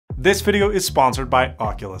This video is sponsored by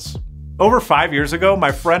Oculus. Over 5 years ago,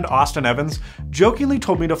 my friend Austin Evans jokingly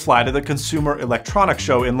told me to fly to the Consumer Electronics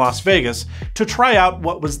Show in Las Vegas to try out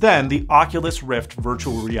what was then the Oculus Rift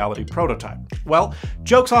virtual reality prototype. Well,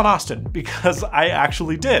 joke's on Austin, because I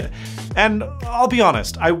actually did. And I'll be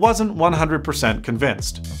honest, I wasn't 100%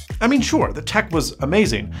 convinced. I mean, sure, the tech was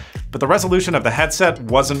amazing, but the resolution of the headset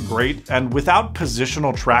wasn't great, and without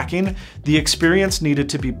positional tracking, the experience needed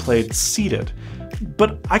to be played seated.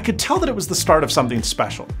 But I could tell that it was the start of something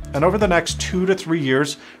special, and over the next 2 to 3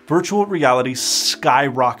 years, virtual reality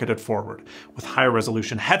skyrocketed forward, with higher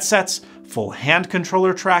resolution headsets, full hand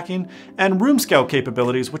controller tracking, and room scale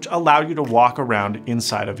capabilities which allow you to walk around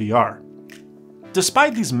inside of VR.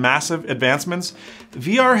 Despite these massive advancements,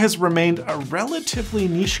 VR has remained a relatively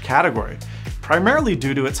niche category, primarily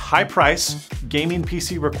due to its high price, gaming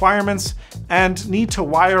PC requirements, and need to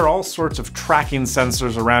wire all sorts of tracking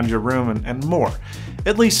sensors around your room and more.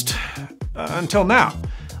 At least, until now.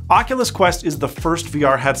 Oculus Quest is the first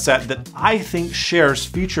VR headset that I think shares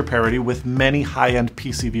feature parity with many high-end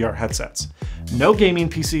PC VR headsets. No gaming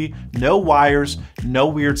PC, no wires, no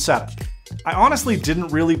weird setup. I honestly didn't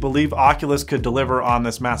really believe Oculus could deliver on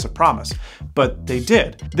this massive promise, but they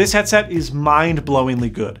did. This headset is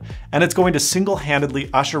mind-blowingly good, and it's going to single-handedly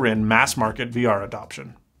usher in mass-market VR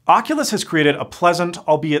adoption. Oculus has created a pleasant,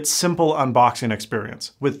 albeit simple unboxing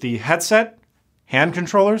experience, with the headset, hand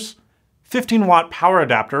controllers, 15-watt power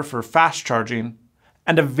adapter for fast charging,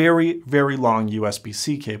 and a very, very long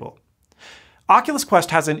USB-C cable. Oculus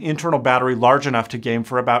Quest has an internal battery large enough to game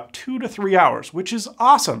for about 2 to 3 hours, which is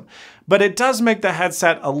awesome, but it does make the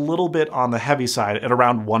headset a little bit on the heavy side at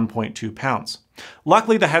around 1.2 pounds.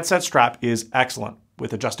 Luckily, the headset strap is excellent,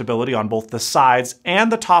 with adjustability on both the sides and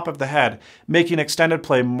the top of the head, making extended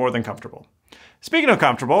play more than comfortable. Speaking of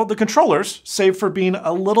comfortable, the controllers, save for being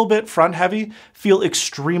a little bit front heavy, feel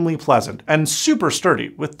extremely pleasant and super sturdy,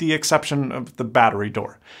 with the exception of the battery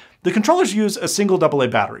door. The controllers use a single AA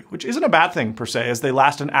battery, which isn't a bad thing per se, as they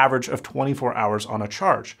last an average of 24 hours on a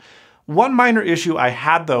charge. One minor issue I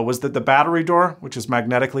had though was that the battery door, which is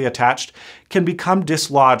magnetically attached, can become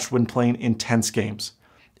dislodged when playing intense games.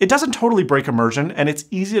 It doesn't totally break immersion, and it's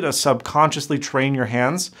easy to subconsciously train your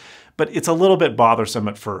hands, but it's a little bit bothersome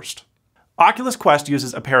at first. Oculus Quest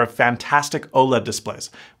uses a pair of fantastic OLED displays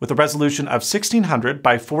with a resolution of 1600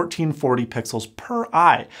 by 1440 pixels per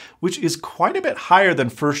eye, which is quite a bit higher than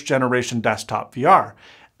first-generation desktop VR.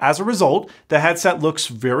 As a result, the headset looks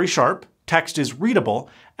very sharp, text is readable,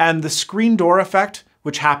 and the screen door effect,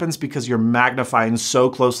 which happens because you're magnifying so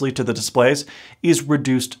closely to the displays, is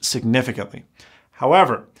reduced significantly.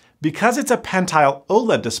 However, because it's a pentile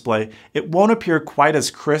OLED display, it won't appear quite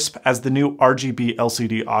as crisp as the new RGB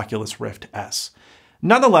LCD Oculus Rift S.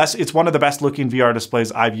 Nonetheless, it's one of the best looking VR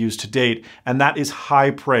displays I've used to date, and that is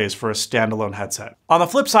high praise for a standalone headset. On the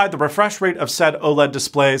flip side, the refresh rate of said OLED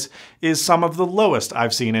displays is some of the lowest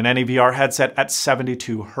I've seen in any VR headset at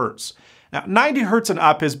 72 Hz. Now, 90 Hz and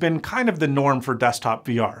up has been kind of the norm for desktop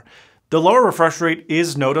VR. The lower refresh rate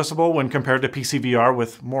is noticeable when compared to PC VR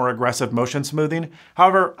with more aggressive motion smoothing.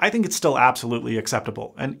 However, I think it's still absolutely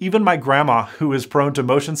acceptable. And even my grandma, who is prone to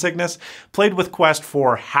motion sickness, played with Quest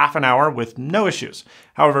for half an hour with no issues.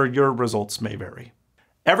 However, your results may vary.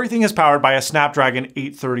 Everything is powered by a Snapdragon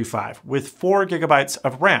 835 with 4 GB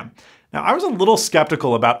of RAM. Now, I was a little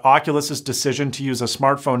skeptical about Oculus's decision to use a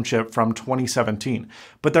smartphone chip from 2017,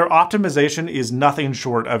 but their optimization is nothing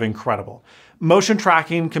short of incredible. Motion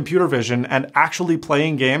tracking, computer vision, and actually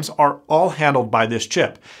playing games are all handled by this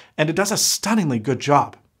chip, and it does a stunningly good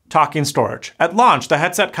job. Talking storage. At launch, the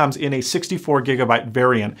headset comes in a 64 GB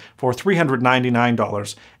variant for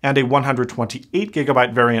 $399 and a 128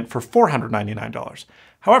 GB variant for $499.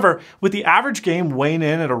 However, with the average game weighing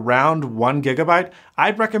in at around 1 GB,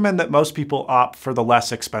 I'd recommend that most people opt for the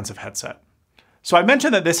less expensive headset. So I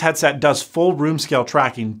mentioned that this headset does full room scale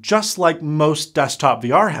tracking just like most desktop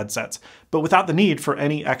VR headsets, but without the need for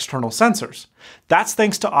any external sensors. That's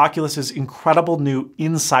thanks to Oculus's incredible new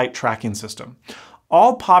Insight tracking system.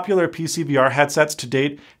 All popular PC VR headsets to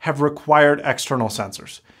date have required external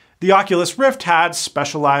sensors. The Oculus Rift had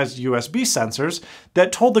specialized USB sensors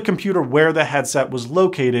that told the computer where the headset was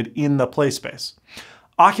located in the playspace.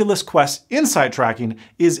 Oculus Quest Insight tracking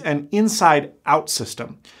is an inside-out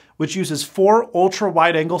system, which uses 4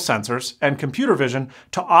 ultra-wide-angle sensors and computer vision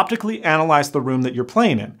to optically analyze the room that you're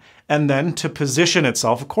playing in, and then to position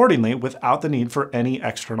itself accordingly without the need for any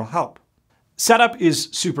external help. Setup is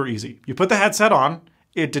super easy. You put the headset on,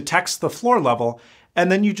 it detects the floor level, and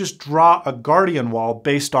then you just draw a guardian wall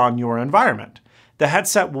based on your environment. The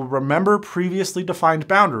headset will remember previously defined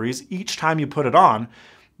boundaries each time you put it on,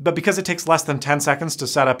 But because it takes less than 10 seconds to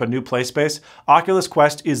set up a new play space, Oculus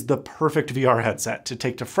Quest is the perfect VR headset to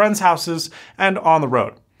take to friends' houses and on the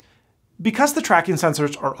road. Because the tracking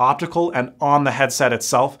sensors are optical and on the headset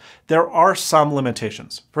itself, there are some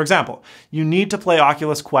limitations. For example, you need to play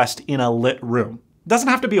Oculus Quest in a lit room. It doesn't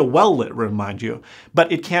have to be a well-lit room, mind you,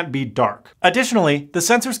 but it can't be dark. Additionally, the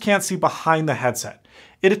sensors can't see behind the headset.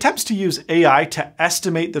 It attempts to use AI to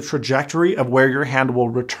estimate the trajectory of where your hand will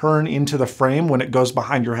return into the frame when it goes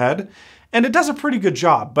behind your head, and it does a pretty good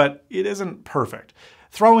job, but it isn't perfect.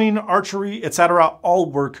 Throwing, archery, etc.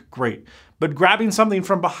 all work great, but grabbing something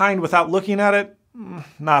from behind without looking at it,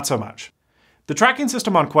 not so much. The tracking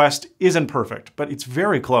system on Quest isn't perfect, but it's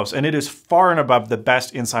very close, and it is far and above the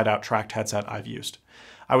best inside-out tracked headset I've used.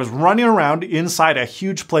 I was running around inside a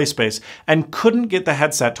huge play space and couldn't get the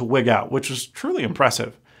headset to wig out, which was truly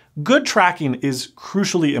impressive. Good tracking is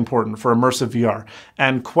crucially important for immersive VR,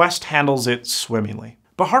 and Quest handles it swimmingly.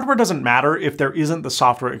 But hardware doesn't matter if there isn't the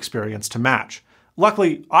software experience to match.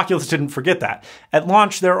 Luckily, Oculus didn't forget that. At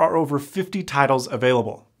launch, there are over 50 titles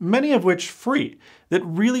available, many of which free, that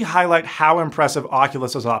really highlight how impressive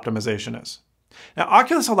Oculus's optimization is. Now,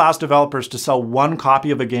 Oculus allows developers to sell one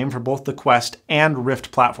copy of a game for both the Quest and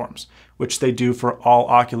Rift platforms, which they do for all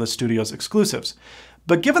Oculus Studios exclusives.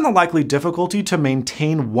 But given the likely difficulty to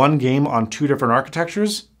maintain one game on two different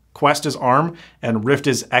architectures, Quest is ARM and Rift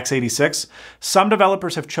is x86, some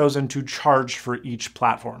developers have chosen to charge for each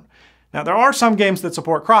platform. Now, there are some games that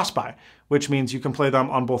support Crossbuy, which means you can play them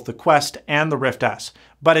on both the Quest and the Rift S,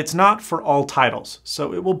 but it's not for all titles,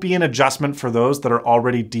 so it will be an adjustment for those that are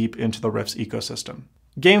already deep into the Rift's ecosystem.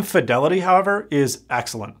 Game fidelity, however, is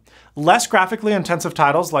excellent. Less graphically intensive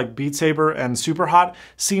titles like Beat Saber and Superhot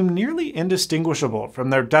seem nearly indistinguishable from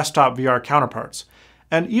their desktop VR counterparts.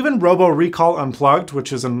 And even Robo Recall Unplugged,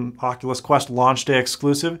 which is an Oculus Quest launch day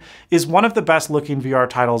exclusive, is one of the best looking VR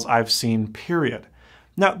titles I've seen, period.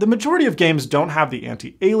 Now, the majority of games don't have the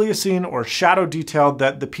anti-aliasing or shadow detail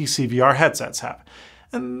that the PC VR headsets have.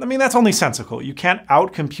 And I mean, that's only sensical. You can't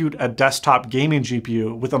outcompute a desktop gaming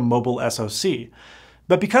GPU with a mobile SoC.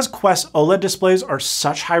 But because Quest OLED displays are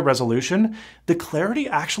such high resolution, the clarity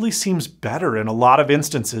actually seems better in a lot of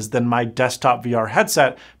instances than my desktop VR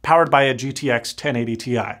headset powered by a GTX 1080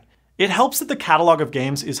 Ti. It helps that the catalog of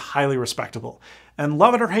games is highly respectable. And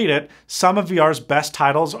love it or hate it, some of VR's best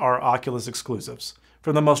titles are Oculus exclusives.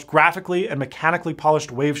 From the most graphically and mechanically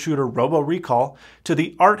polished wave shooter Robo Recall, to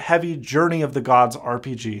the art-heavy Journey of the Gods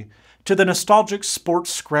RPG, to the nostalgic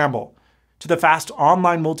sports Scramble, to the fast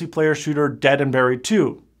online multiplayer shooter Dead and Buried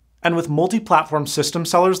 2. And with multi-platform system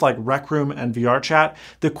sellers like Rec Room and VRChat,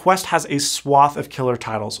 the Quest has a swath of killer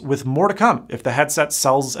titles, with more to come if the headset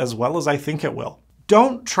sells as well as I think it will.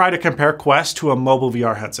 Don't try to compare Quest to a mobile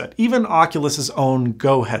VR headset, even Oculus's own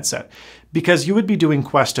Go headset, because you would be doing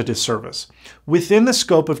Quest a disservice. Within the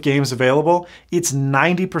scope of games available, it's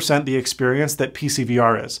 90% the experience that PC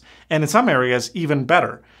VR is, and in some areas, even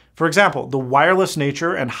better. For example, the wireless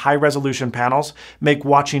nature and high-resolution panels make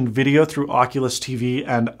watching video through Oculus TV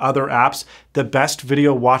and other apps the best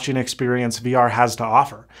video watching experience VR has to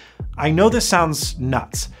offer. I know this sounds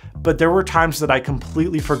nuts, but there were times that I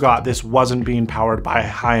completely forgot this wasn't being powered by a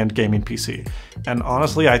high-end gaming PC. And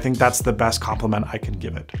honestly, I think that's the best compliment I can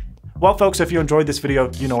give it. Well, folks, if you enjoyed this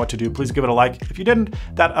video, you know what to do. Please give it a like. If you didn't,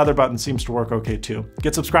 that other button seems to work okay too.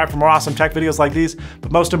 Get subscribed for more awesome tech videos like these,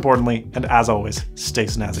 but most importantly, and as always, stay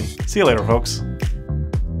snazzy. See you later, folks.